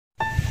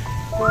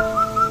哇，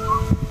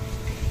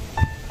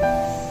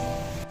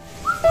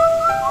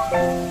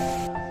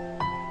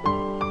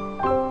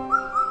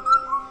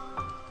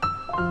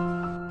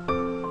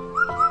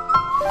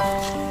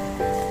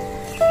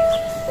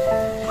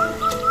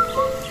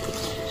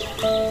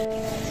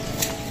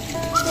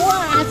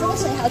这个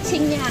水好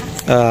清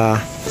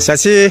呀！小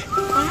七，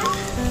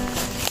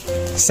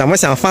想不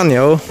想放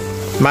牛？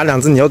买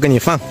2只牛给你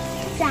放。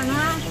想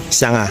啊。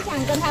想啊。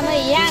想跟他们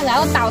一样，然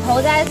后倒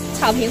头在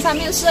草坪上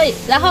面睡，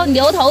然后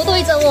牛头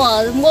对着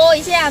我摸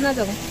一下那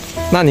种。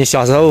那你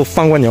小时候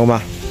放过牛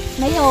吗？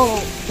没有。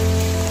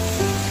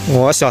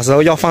我小时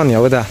候要放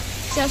牛的。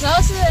小时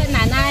候是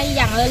奶奶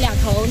养了2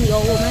头牛，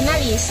我们那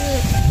里是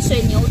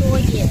水牛多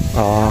一点，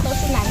都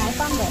是奶奶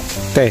放的。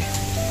对。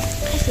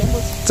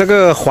这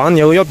个黄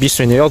牛要比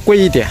水牛要贵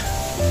一点。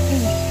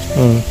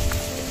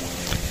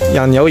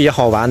养牛也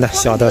好玩的，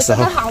小的时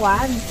候。好玩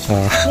啊！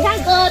你看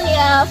哥，你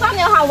放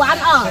牛好玩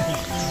哦，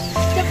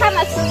就看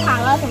它吃草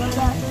啊什么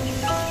的。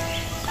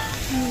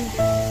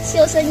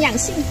修身养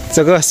性。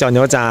这个小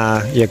牛仔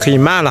也可以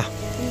卖了，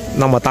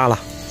那么大了，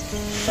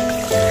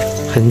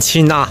很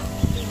轻啊。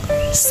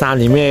山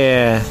里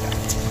面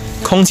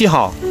空气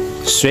好，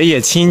水也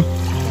清。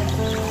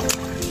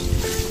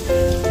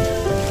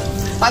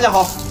大家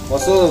好，我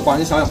是广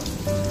西小勇，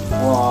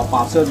我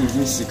把车子已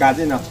经洗干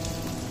净了。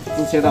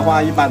之前的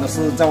话一般都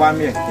是在外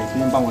面给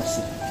别人帮我洗，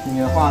今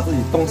天的话自己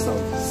动手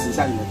洗一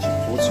下也挺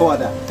不错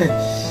的。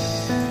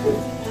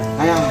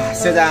哎呀，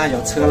现在有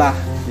车了，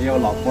也有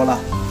老婆了，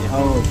以后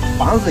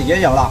房子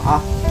也有了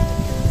啊。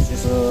其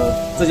实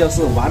这就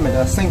是完美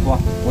的生活，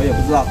我也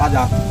不知道大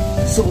家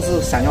是不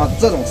是想要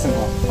这种生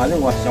活。反正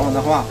我小勇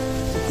的话，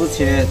之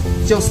前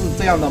就是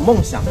这样的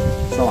梦想，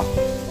是吧？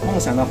梦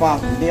想的话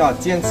一定要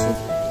坚持，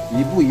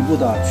一步一步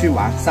的去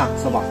完善，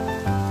是吧？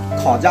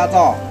考驾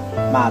照，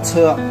买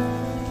车，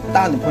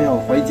带女朋友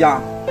回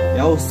家，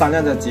然后商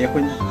量着结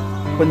婚，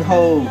婚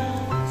后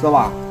是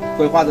吧？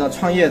规划着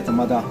创业怎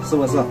么的，是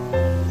不是？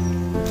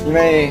因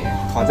为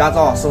考驾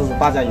照，是不是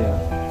大家也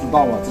知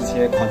道？我之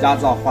前考驾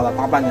照花了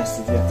大半年时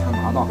间才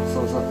拿到，是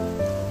不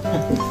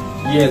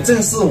是？也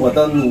正是我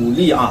的努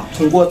力啊，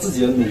通过自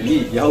己的努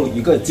力，然后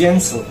一个坚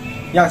持，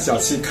让小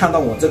七看到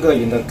我这个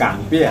人的改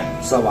变，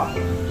是吧？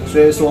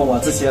所以说我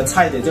之前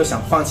差一点就想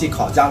放弃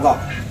考驾照，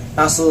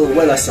但是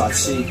为了小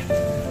七，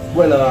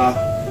为了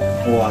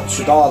我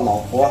娶到老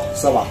婆，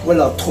是吧？为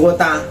了脱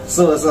单，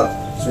是不是？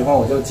所以说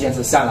我就坚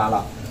持下来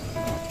了。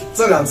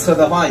这辆车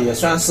的话也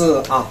算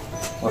是啊，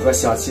我和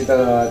小七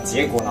的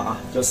结果了啊，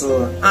就是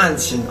爱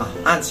情啊，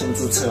爱情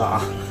之车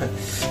啊，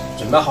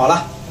准备好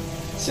了。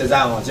现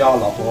在我叫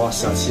老婆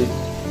小七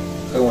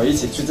和我一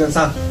起去镇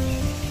上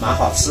买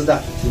好吃的，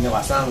今天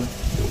晚上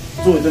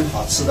做一顿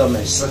好吃的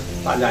美食，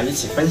大家一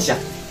起分享。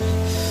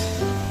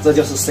这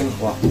就是生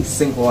活，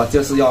生活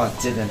就是要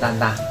简简单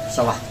单，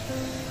是吧？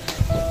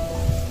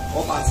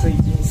我把车已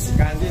经洗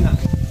干净了，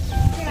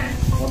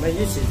我们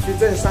一起去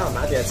镇上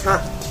买点菜，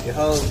然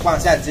后逛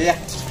下街。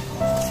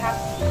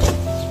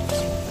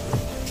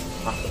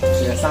好，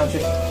先上去。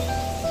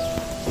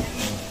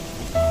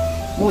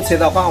目前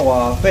的话，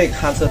我对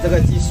开车这个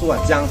技术啊，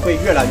将会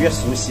越来越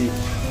熟悉。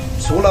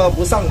除了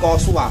不上高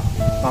速啊，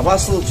哪怕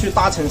是去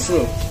大城市，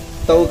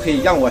都可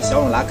以让我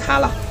小勇来开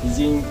了，已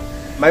经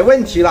没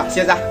问题了。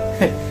现在，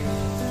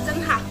真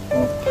好。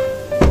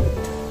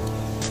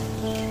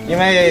因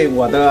为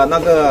我的那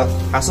个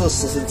还是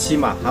实习期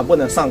嘛，还不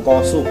能上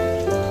高速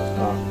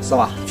啊，是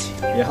吧？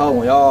然后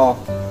我要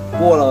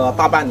过了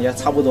大半年，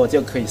差不多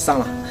就可以上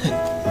了。